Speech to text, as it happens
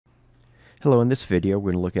Hello, in this video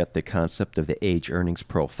we're going to look at the concept of the age earnings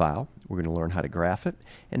profile. We're going to learn how to graph it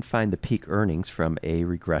and find the peak earnings from a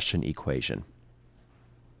regression equation.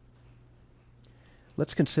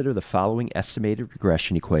 Let's consider the following estimated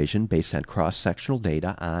regression equation based on cross-sectional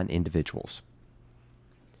data on individuals.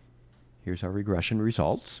 Here's our regression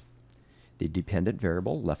results. The dependent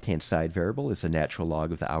variable, left-hand side variable, is the natural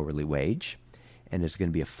log of the hourly wage, and is going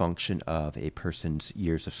to be a function of a person's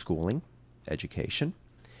years of schooling, education,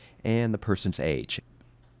 and the person's age.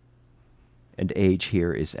 And age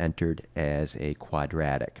here is entered as a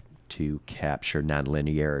quadratic to capture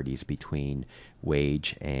nonlinearities between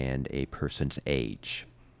wage and a person's age.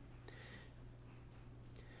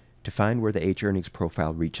 To find where the age earnings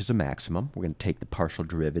profile reaches a maximum, we're going to take the partial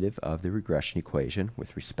derivative of the regression equation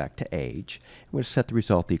with respect to age. We're going to set the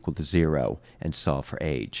result equal to 0 and solve for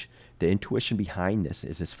age. The intuition behind this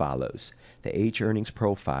is as follows. The age earnings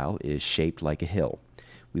profile is shaped like a hill.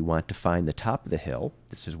 We want to find the top of the hill.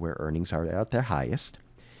 This is where earnings are at their highest.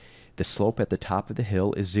 The slope at the top of the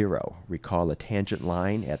hill is 0. Recall a tangent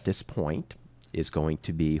line at this point is going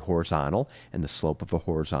to be horizontal, and the slope of a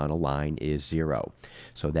horizontal line is 0.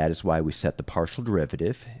 So that is why we set the partial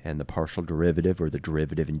derivative, and the partial derivative, or the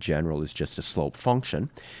derivative in general, is just a slope function,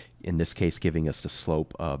 in this case giving us the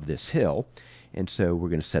slope of this hill, and so we're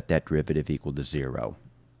going to set that derivative equal to 0.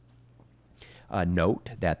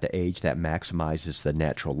 Note that the age that maximizes the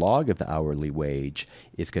natural log of the hourly wage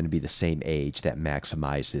is going to be the same age that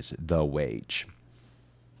maximizes the wage.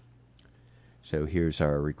 So here's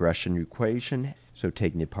our regression equation. So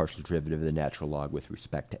taking the partial derivative of the natural log with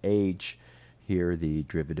respect to age, here the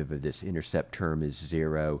derivative of this intercept term is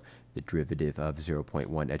 0. The derivative of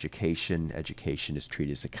 0.1 education is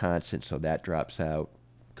treated as a constant, so that drops out,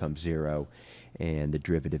 becomes 0. And the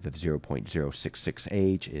derivative of 0.066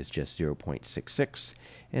 age is just 0.66,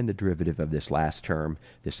 and the derivative of this last term,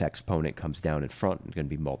 this exponent comes down in front and going to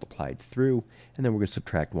be multiplied through, and then we're going to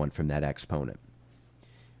subtract 1 from that exponent.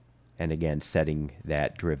 And again, setting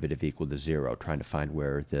that derivative equal to 0, trying to find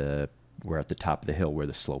where we're at the top of the hill where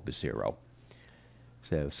the slope is 0.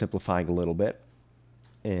 So simplifying a little bit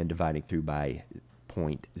and dividing through by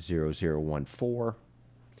 0.0014.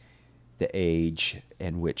 The age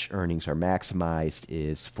in which earnings are maximized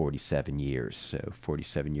is 47 years. So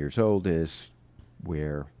 47 years old is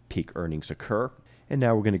where peak earnings occur. And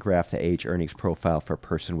now we're going to graph the age earnings profile for a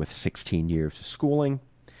person with 16 years of schooling.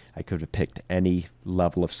 I could have picked any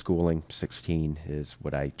level of schooling. 16 is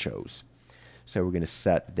what I chose. So we're going to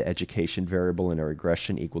set the education variable in our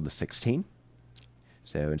regression equal to 16.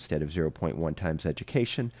 So instead of 0.1 times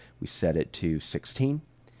education, we set it to 16.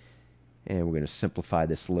 And we're going to simplify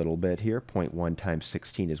this a little bit here. 0.1 times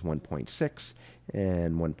 16 is 1.6,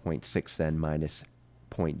 and 1.6 then minus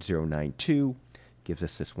 0.092 gives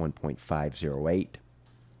us this 1.508.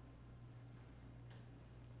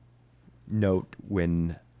 Note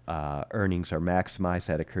when earnings are maximized,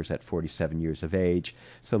 that occurs at 47 years of age.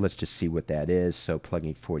 So let's just see what that is. So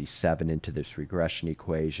plugging 47 into this regression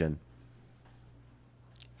equation,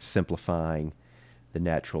 simplifying. The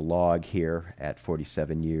natural log here at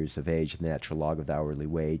 47 years of age, the natural log of the hourly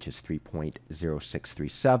wage is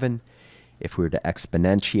 3.0637. If we were to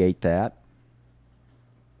exponentiate that,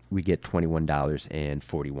 we get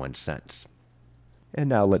 $21.41. And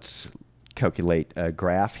now let's calculate a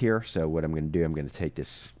graph here. So what I'm going to do, I'm going to take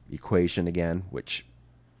this equation again, which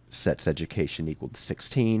sets education equal to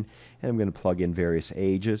 16, and I'm going to plug in various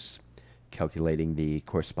ages, calculating the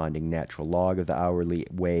corresponding natural log of the hourly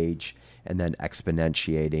wage, and then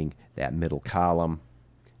exponentiating that middle column.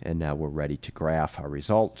 And now we're ready to graph our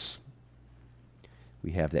results.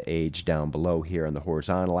 We have the age down below here on the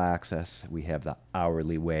horizontal axis. We have the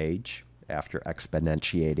hourly wage. After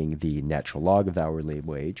exponentiating the natural log of the hourly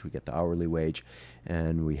wage, we get the hourly wage,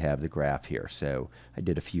 and we have the graph here. So I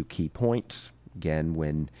did a few key points. Again,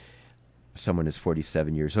 when someone is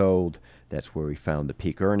 47 years old, that's where we found the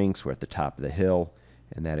peak earnings. We're at the top of the hill,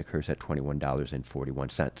 and that occurs at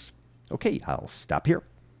 $21.41. Okay, I'll stop here.